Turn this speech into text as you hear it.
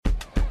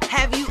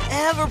Have you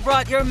ever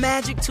brought your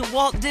magic to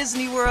Walt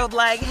Disney World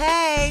like,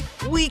 hey,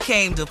 we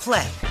came to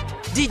play?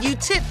 Did you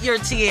tip your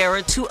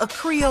tiara to a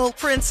Creole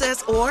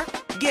princess or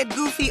get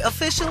goofy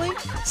officially?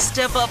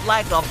 Step up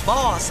like a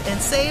boss and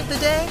save the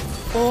day?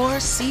 Or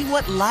see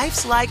what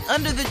life's like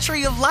under the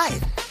tree of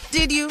life?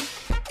 Did you?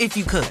 If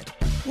you could.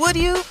 Would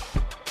you?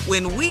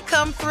 When we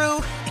come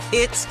through,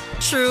 it's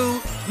true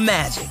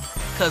magic.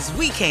 'Cause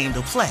we came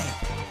to play.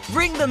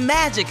 Bring the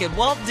magic at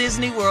Walt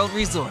Disney World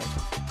Resort.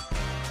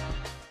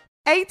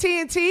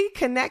 AT&T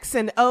connects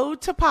an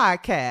ode to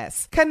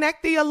podcasts.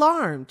 Connect the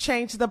alarm.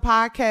 Change the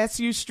podcast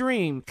you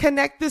stream.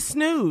 Connect the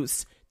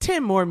snooze.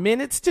 10 more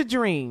minutes to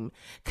dream.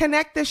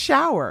 Connect the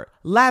shower.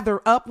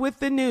 Lather up with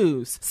the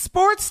news.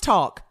 Sports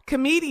talk,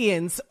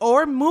 comedians,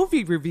 or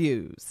movie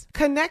reviews.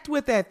 Connect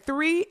with that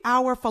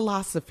 3-hour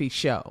philosophy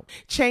show.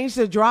 Change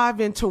the drive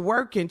into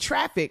work in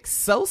traffic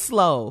so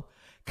slow.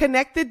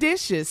 Connect the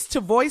dishes to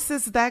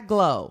voices that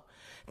glow.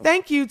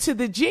 Thank you to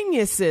the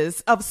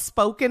geniuses of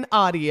spoken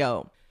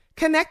audio.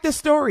 Connect the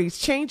stories,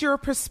 change your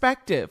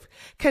perspective.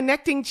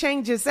 Connecting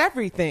changes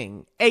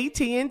everything.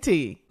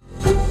 AT&T.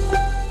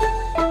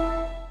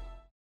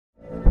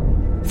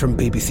 From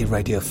BBC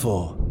Radio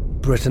 4,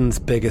 Britain's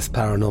biggest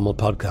paranormal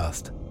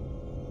podcast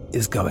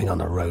is going on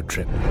a road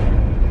trip.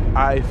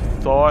 I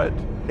thought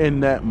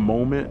in that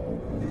moment,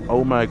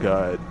 oh my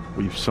God,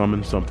 we've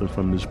summoned something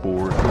from this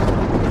board.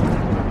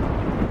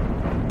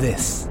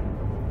 This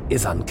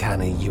is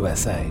Uncanny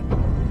USA.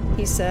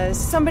 He says,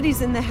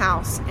 somebody's in the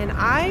house, and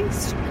I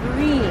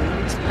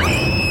screamed.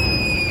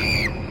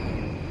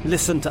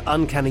 Listen to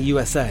Uncanny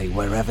USA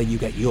wherever you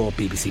get your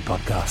BBC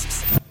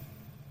podcasts,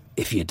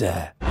 if you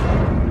dare.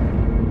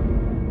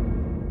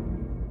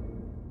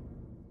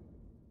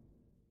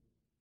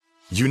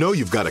 You know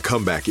you've got a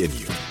comeback in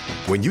you.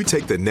 When you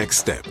take the next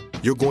step,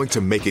 you're going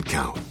to make it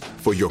count.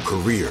 For your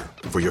career,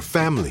 for your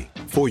family,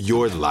 for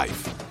your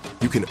life.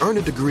 You can earn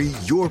a degree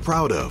you're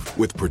proud of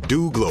with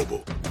Purdue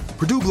Global.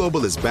 Purdue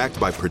Global is backed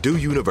by Purdue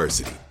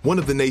University, one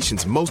of the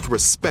nation's most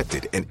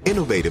respected and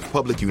innovative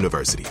public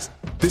universities.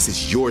 This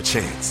is your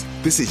chance.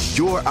 This is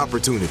your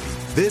opportunity.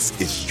 This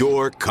is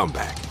your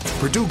comeback.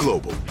 Purdue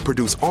Global,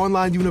 Purdue's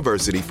online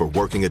university for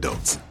working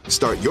adults.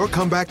 Start your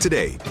comeback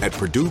today at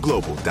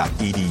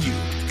purdueglobal.edu.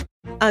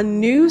 A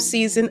new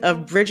season of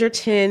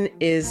Bridgerton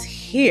is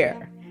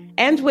here.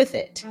 And with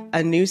it,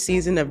 a new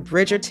season of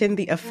Bridgerton,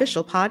 the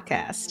official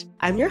podcast.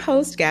 I'm your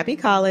host, Gabby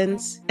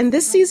Collins, and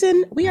this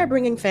season, we are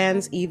bringing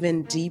fans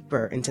even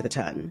deeper into the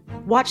ton.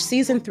 Watch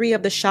season 3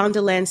 of the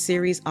Shondaland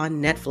series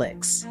on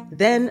Netflix.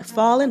 Then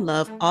fall in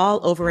love all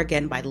over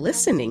again by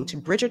listening to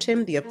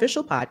Bridgerton, the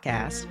official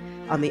podcast,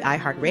 on the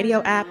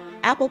iHeartRadio app,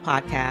 Apple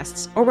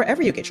Podcasts, or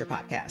wherever you get your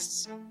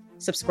podcasts.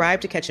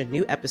 Subscribe to catch a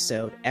new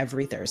episode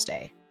every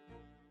Thursday.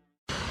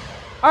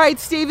 All right,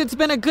 Steve, it's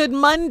been a good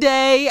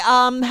Monday.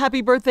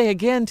 Happy birthday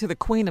again to the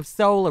Queen of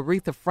Soul,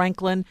 Aretha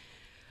Franklin.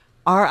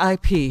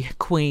 R.I.P.,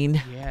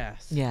 Queen.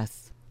 Yes.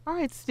 Yes. All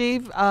right,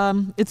 Steve,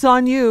 it's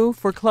on you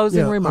for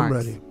closing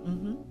remarks. I'm ready.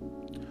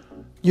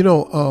 You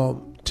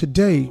know,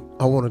 today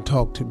I want to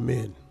talk to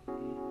men.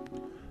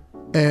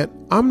 And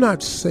I'm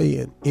not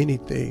saying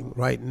anything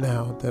right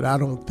now that I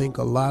don't think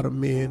a lot of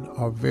men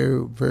are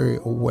very, very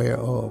aware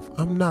of.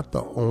 I'm not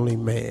the only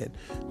man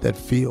that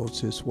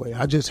feels this way.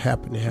 I just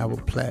happen to have a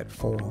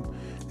platform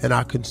and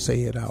I can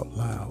say it out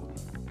loud.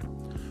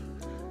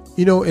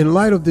 You know, in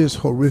light of this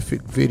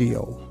horrific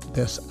video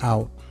that's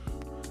out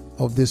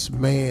of this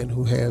man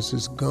who has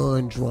his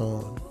gun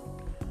drawn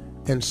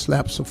and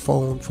slaps a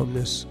phone from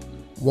this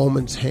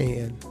woman's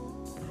hand,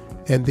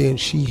 and then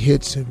she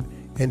hits him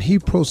and he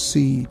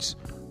proceeds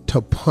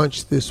to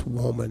punch this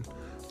woman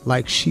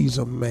like she's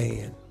a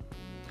man.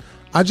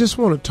 I just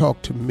want to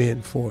talk to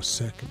men for a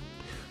second.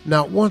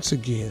 Now, once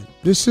again,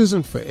 this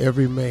isn't for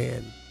every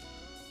man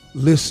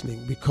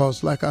listening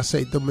because, like I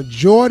say, the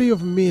majority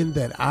of men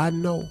that I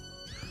know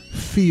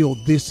feel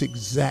this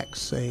exact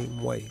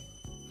same way.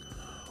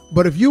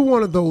 But if you're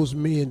one of those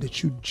men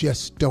that you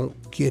just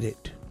don't get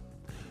it,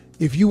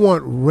 if you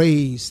weren't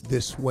raised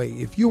this way,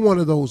 if you're one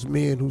of those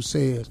men who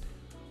says,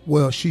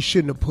 well, she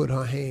shouldn't have put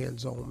her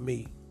hands on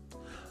me,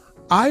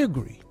 I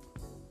agree.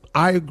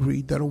 I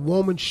agree that a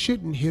woman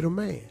shouldn't hit a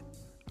man.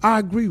 I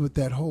agree with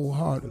that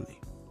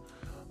wholeheartedly.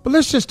 But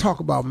let's just talk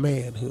about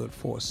manhood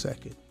for a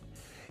second.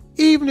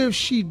 Even if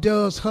she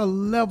does her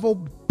level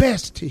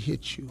best to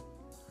hit you,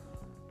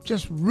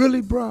 just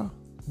really, bruh,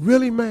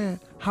 really, man,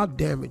 how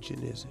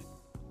damaging is it?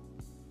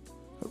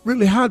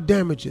 Really, how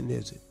damaging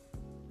is it?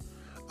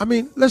 I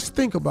mean, let's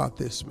think about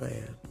this,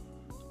 man.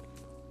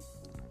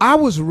 I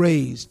was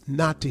raised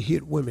not to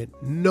hit women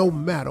no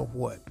matter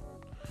what.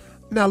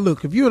 Now,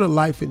 look, if you're in a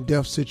life and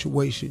death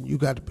situation, you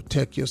got to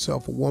protect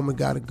yourself. A woman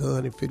got a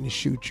gun and finna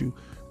shoot you.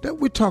 That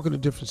we're talking a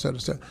different set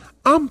of stuff.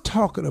 I'm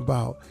talking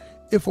about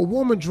if a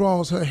woman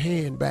draws her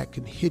hand back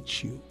and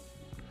hits you,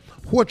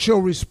 what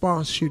your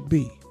response should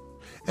be.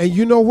 And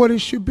you know what it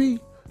should be?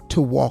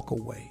 To walk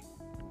away.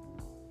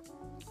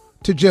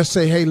 To just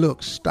say, hey,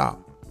 look,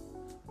 stop.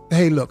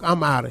 Hey, look,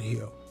 I'm out of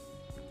here.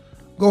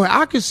 Go ahead.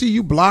 I can see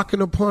you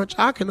blocking a punch.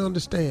 I can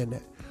understand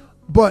that.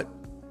 But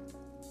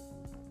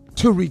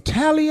to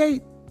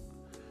retaliate,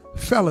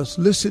 fellas,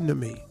 listen to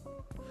me.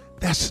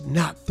 That's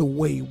not the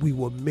way we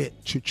were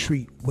meant to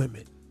treat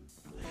women.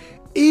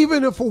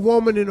 Even if a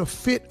woman in a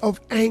fit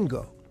of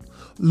anger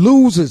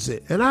loses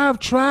it, and I've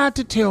tried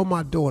to tell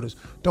my daughters,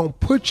 don't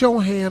put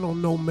your hand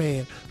on no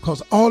man,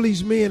 because all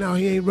these men out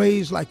here ain't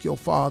raised like your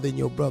father and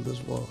your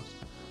brothers was.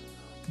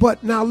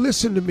 But now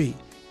listen to me.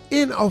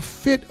 In a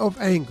fit of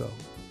anger,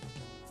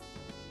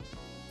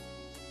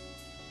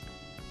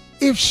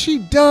 if she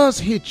does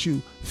hit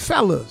you,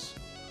 fellas,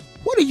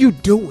 what are you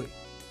doing?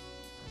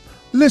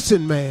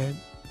 Listen, man,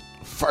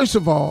 first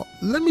of all,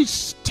 let me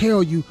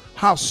tell you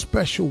how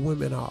special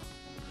women are.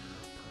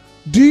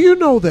 Do you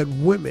know that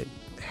women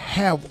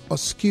have a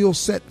skill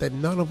set that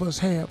none of us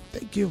have?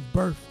 They give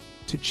birth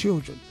to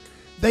children.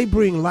 They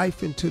bring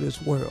life into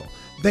this world.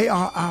 They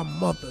are our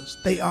mothers.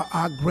 They are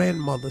our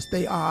grandmothers.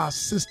 They are our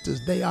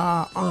sisters. They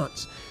are our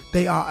aunts.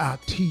 They are our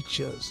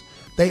teachers.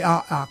 They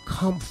are our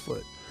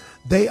comfort.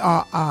 They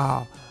are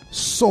our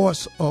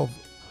source of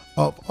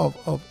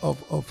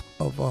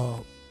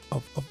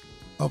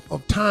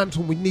times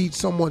when we need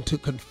someone to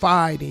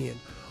confide in.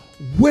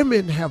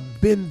 Women have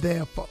been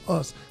there for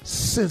us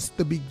since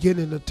the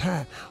beginning of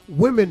time.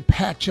 Women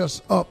patch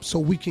us up so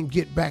we can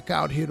get back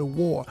out here to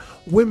war.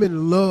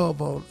 Women love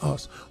on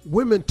us.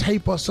 Women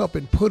tape us up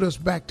and put us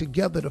back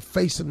together to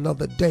face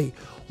another day.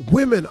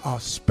 Women are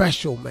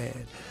special,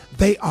 man.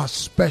 They are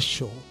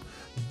special.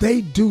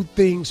 They do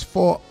things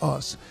for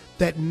us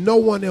that no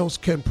one else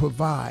can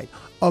provide.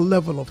 A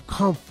level of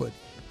comfort,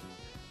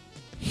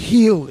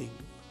 healing,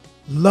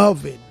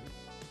 loving,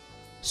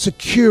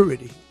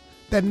 security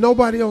that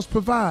nobody else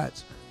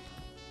provides.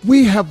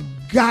 We have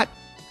got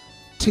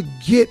to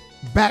get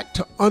back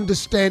to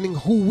understanding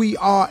who we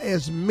are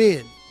as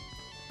men.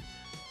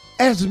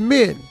 As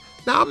men.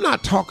 Now, I'm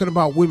not talking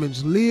about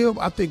women's lib.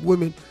 I think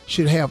women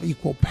should have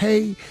equal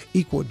pay,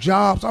 equal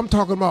jobs. I'm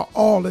talking about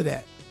all of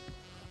that.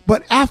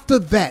 But after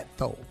that,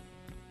 though,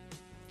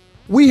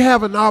 we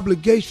have an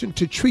obligation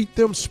to treat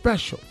them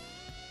special.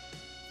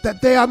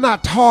 That they are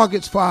not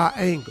targets for our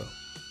anger.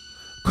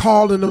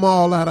 Calling them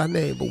all out our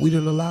name, but we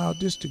didn't allow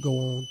this to go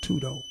on too,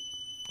 though.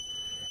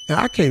 And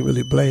I can't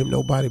really blame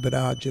nobody but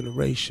our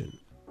generation.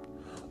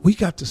 We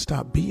got to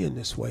stop being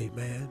this way,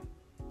 man.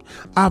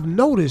 I've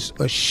noticed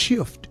a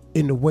shift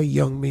in the way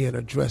young men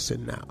are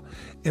dressing now.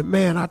 And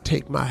man, I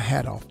take my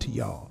hat off to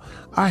y'all.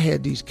 I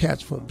had these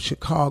cats from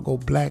Chicago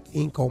Black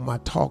Ink on my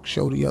talk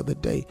show the other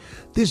day.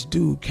 This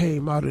dude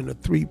came out in a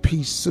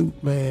 3-piece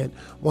suit, man,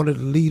 one of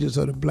the leaders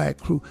of the black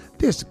crew.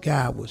 This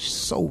guy was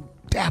so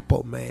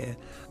dapper, man.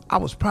 I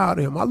was proud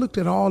of him. I looked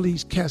at all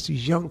these cats,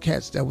 these young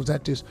cats that was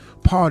at this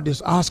party,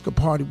 this Oscar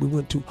party we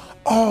went to.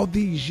 All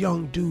these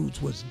young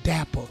dudes was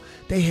dapper.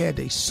 They had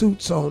their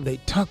suits on, their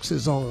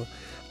tuxes on.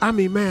 I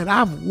mean, man,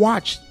 I've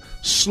watched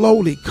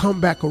slowly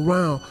come back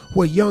around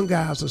where young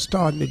guys are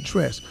starting to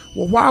dress.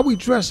 Well, while we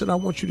dressing, I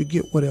want you to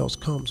get what else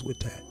comes with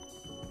that.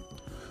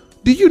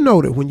 Do you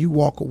know that when you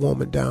walk a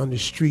woman down the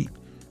street,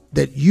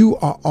 that you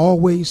are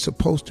always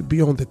supposed to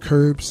be on the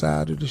curb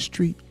side of the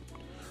street?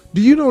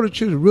 Do you know that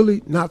you're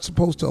really not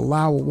supposed to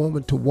allow a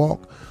woman to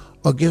walk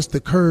against the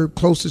curb,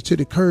 closest to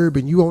the curb,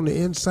 and you on the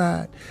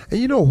inside?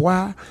 And you know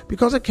why?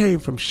 Because it came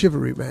from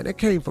chivalry, man. It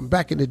came from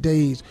back in the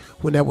days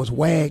when there was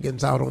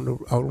wagons out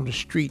on the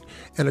street,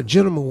 and a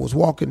gentleman was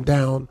walking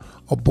down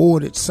a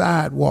boarded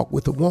sidewalk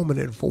with a woman,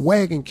 and if a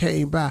wagon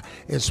came by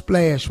and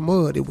splashed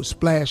mud, it would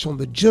splash on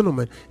the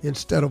gentleman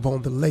instead of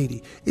on the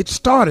lady. It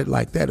started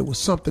like that. It was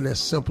something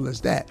as simple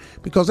as that,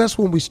 because that's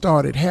when we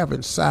started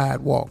having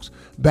sidewalks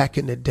back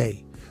in the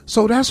day.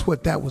 So that's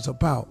what that was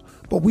about.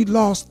 But we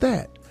lost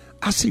that.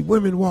 I see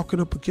women walking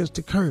up against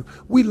the curb.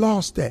 We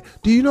lost that.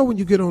 Do you know when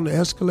you get on the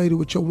escalator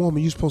with your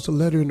woman, you're supposed to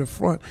let her in the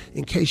front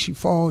in case she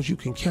falls, you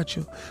can catch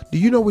her? Do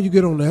you know when you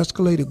get on the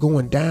escalator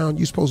going down,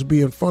 you're supposed to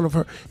be in front of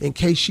her in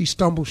case she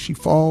stumbles, she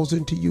falls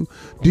into you?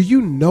 Do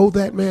you know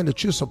that, man,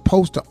 that you're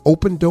supposed to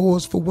open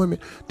doors for women?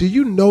 Do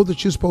you know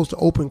that you're supposed to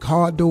open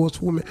car doors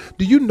for women?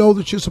 Do you know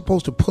that you're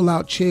supposed to pull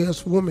out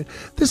chairs for women?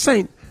 This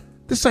ain't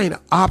an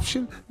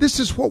option. This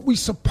is what we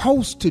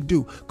supposed to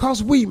do,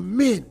 because we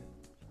men.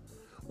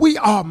 We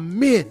are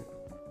men.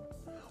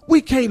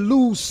 We can't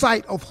lose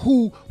sight of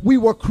who we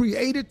were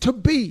created to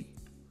be.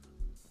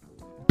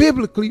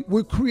 Biblically,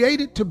 we're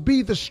created to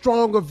be the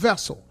stronger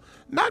vessel.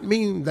 Not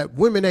meaning that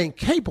women ain't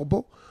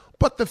capable,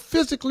 but the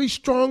physically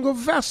stronger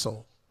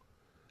vessel.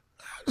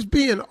 Just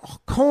being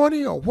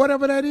corny or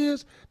whatever that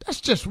is,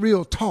 that's just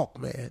real talk,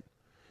 man.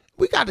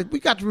 We got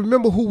to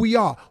remember who we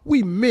are.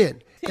 We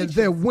men. And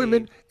they're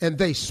women, and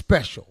they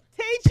special.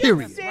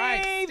 Period. Steve.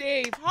 Right,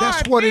 Steve.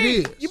 That's what it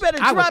is. You better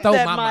drop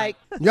that mic.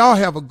 Y'all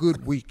have a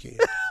good weekend.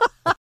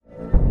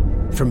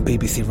 From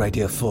BBC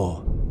Radio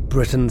 4,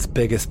 Britain's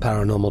biggest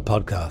paranormal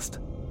podcast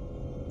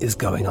is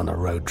going on a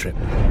road trip.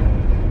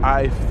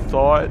 I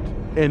thought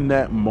in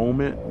that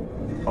moment,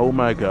 oh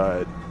my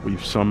God,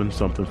 we've summoned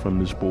something from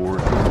this board.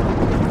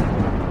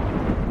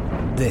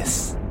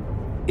 This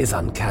is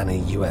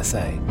Uncanny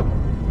USA.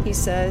 He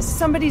says,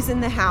 somebody's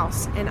in the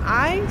house, and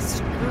I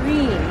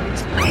screamed.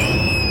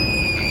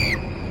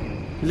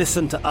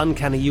 Listen to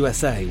Uncanny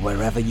USA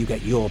wherever you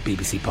get your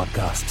BBC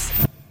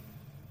podcasts,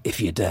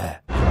 if you dare.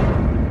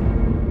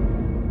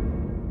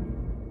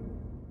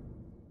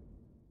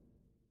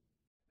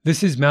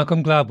 This is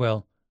Malcolm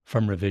Gladwell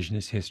from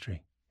Revisionist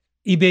History.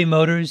 eBay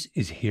Motors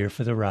is here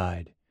for the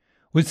ride.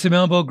 With some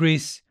elbow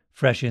grease,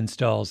 fresh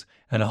installs,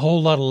 and a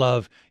whole lot of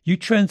love, you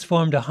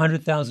transformed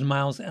 100,000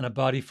 miles and a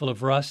body full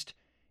of rust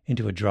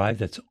into a drive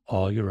that's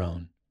all your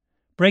own.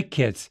 Brake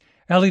kits,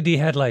 LED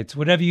headlights,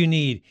 whatever you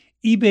need,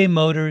 eBay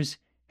Motors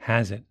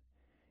has it.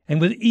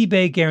 And with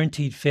eBay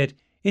Guaranteed Fit,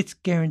 it's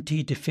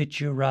guaranteed to fit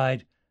your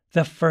ride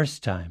the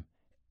first time,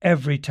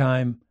 every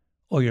time,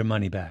 or your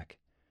money back.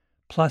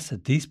 Plus,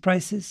 at these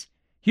prices,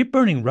 you're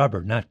burning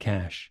rubber, not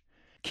cash.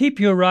 Keep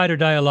your ride or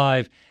die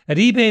alive at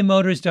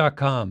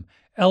ebaymotors.com.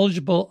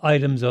 Eligible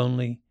items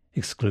only.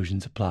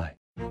 Exclusions apply.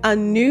 A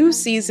new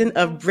season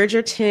of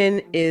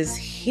Bridgerton is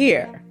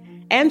here.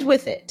 And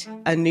with it,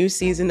 a new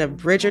season of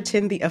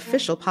Bridgerton, the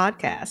official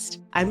podcast.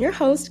 I'm your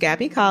host,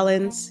 Gabby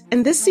Collins,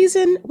 and this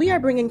season, we are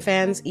bringing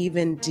fans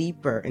even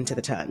deeper into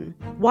the ton.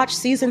 Watch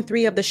season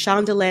 3 of the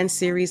Shondaland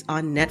series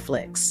on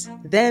Netflix.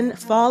 Then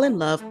fall in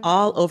love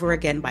all over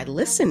again by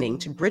listening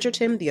to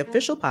Bridgerton, the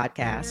official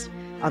podcast,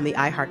 on the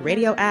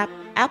iHeartRadio app,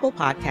 Apple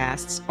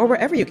Podcasts, or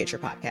wherever you get your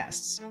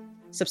podcasts.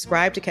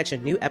 Subscribe to catch a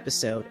new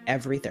episode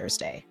every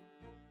Thursday.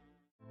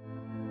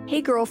 Hey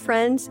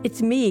girlfriends,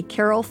 it's me,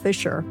 Carol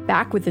Fisher,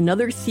 back with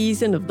another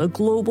season of the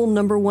global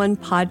 #1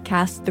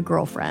 podcast, The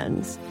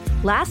Girlfriends.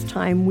 Last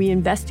time, we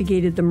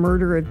investigated the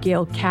murder of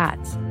Gail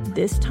Katz.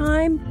 This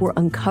time, we're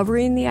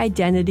uncovering the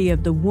identity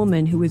of the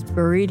woman who was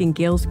buried in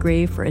Gail's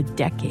grave for a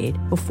decade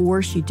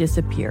before she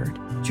disappeared.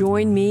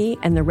 Join me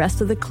and the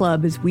rest of the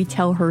club as we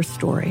tell her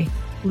story.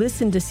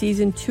 Listen to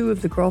Season 2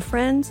 of The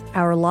Girlfriends,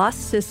 Our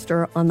Lost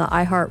Sister on the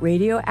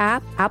iHeartRadio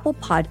app, Apple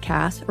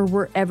Podcasts, or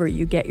wherever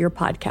you get your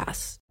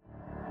podcasts.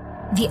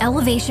 The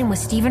Elevation with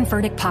Stephen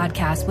Furtick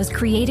podcast was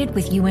created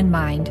with you in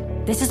mind.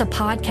 This is a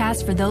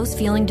podcast for those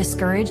feeling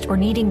discouraged or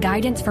needing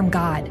guidance from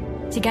God.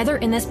 Together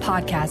in this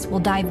podcast, we'll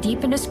dive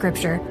deep into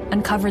Scripture,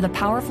 uncover the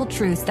powerful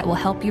truths that will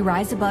help you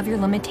rise above your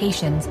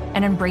limitations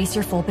and embrace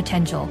your full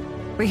potential.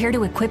 We're here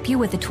to equip you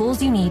with the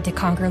tools you need to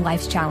conquer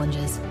life's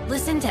challenges.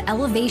 Listen to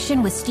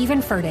Elevation with Stephen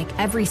Furtick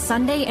every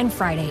Sunday and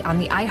Friday on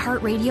the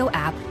iHeartRadio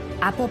app,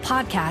 Apple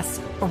Podcasts,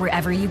 or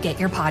wherever you get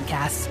your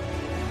podcasts.